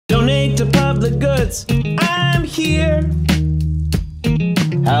need to public goods. I'm here.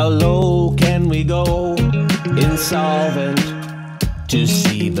 How low can we go? Insolvent to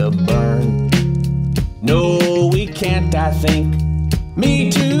see the burn. No, we can't, I think.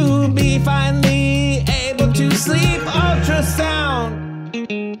 Me to be finally able to sleep. Ultrasound.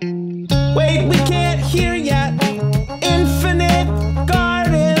 Wait, we can't hear yet. Infinite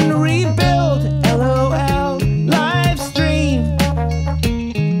garden rebuild. LOL. Live stream.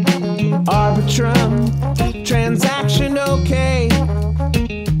 Arbitrum. Transaction okay.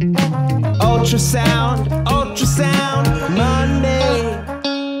 Ultrasound. Ultrasound. Monday.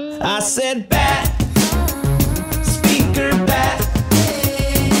 I said bat. Speaker bat.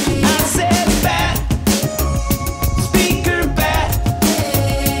 I said bat. Speaker bat.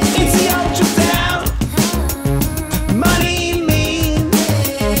 It's the ultrasound. Money mean.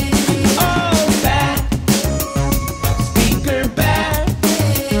 Oh, bat. Speaker bat.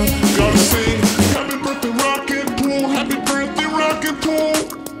 Gotta say, happy birthday, rocket pool. Happy birthday, rocket pool.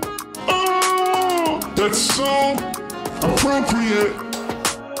 Oh, that's so appropriate.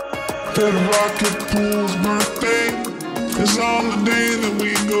 That rocket pool's birthday is on the day that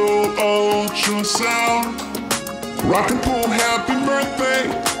we go ultrasound. Rocket pool, happy birthday.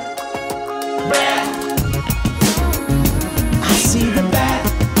 Bat. I see the bat.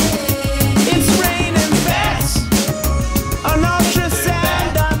 It's raining bats. An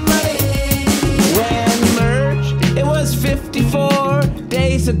ultrasound on money. When merged, it was 54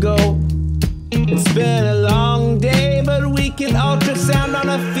 days ago. It's been a long day, but we can ultrasound on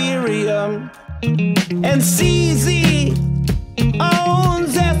Ethereum. And CZ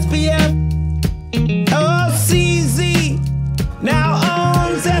owns SPF. Oh, CZ now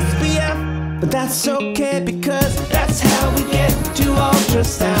owns SPF. But that's okay because that's how we get to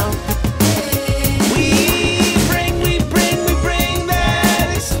ultrasound. We bring that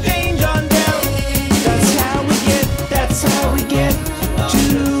exchange on down. That's how we get to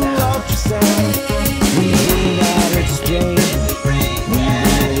ultrasound. We bring that exchange, we bring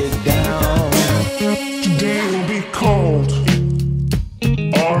it down. Today will be called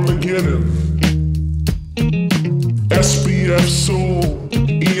Armageddon. SBF Soul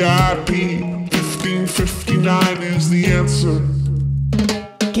EIP 1559 is the answer.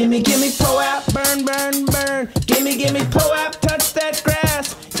 Gimme POAP, burn, burn, burn. Gimme POAP, touch that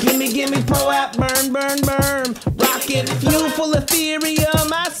grass. Gimme POAP, burn, burn, burn. Rocket fuel full of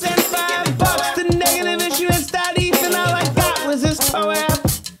Ethereum. I sent $5 to negative issuance.eth and all I got was this POAP.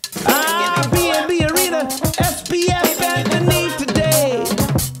 B&B Arena, SPF underneath today.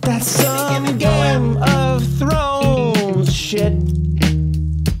 That's some Game of Thrones shit.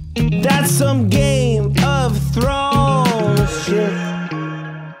 That's some Game of Thrones shit.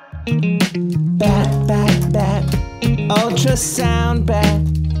 Bat, bat, bat. Ultrasound bat.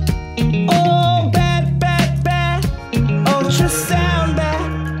 Oh, bat, bat, bat. Ultrasound bat.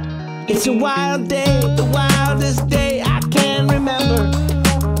 It's a wild day, the wildest day I can remember.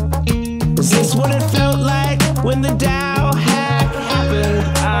 Is this what it felt like when the Dow hack happened?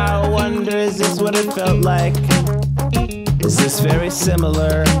 I wonder, is this what it felt like? Is this very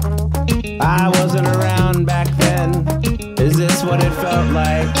similar? I wasn't around back then. Is this what it felt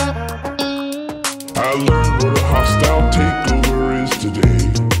like? I learned what a hostile takeover is today.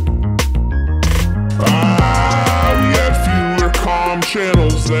 We had fewer calm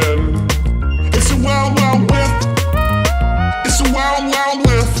channels then. It's a wild, wild west. It's a wild, wild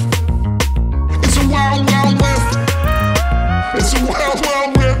west. It's a wild, wild west. It's a wild,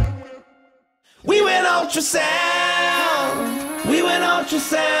 wild west. We went ultrasound. We went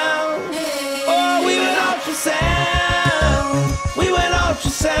ultrasound. Oh, we went ultrasound. We went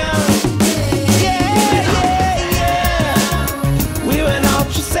ultrasound. Yeah, yeah, yeah. We went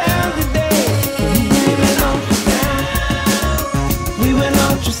ultrasound today. We went ultrasound. We went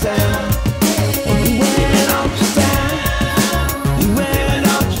ultrasound.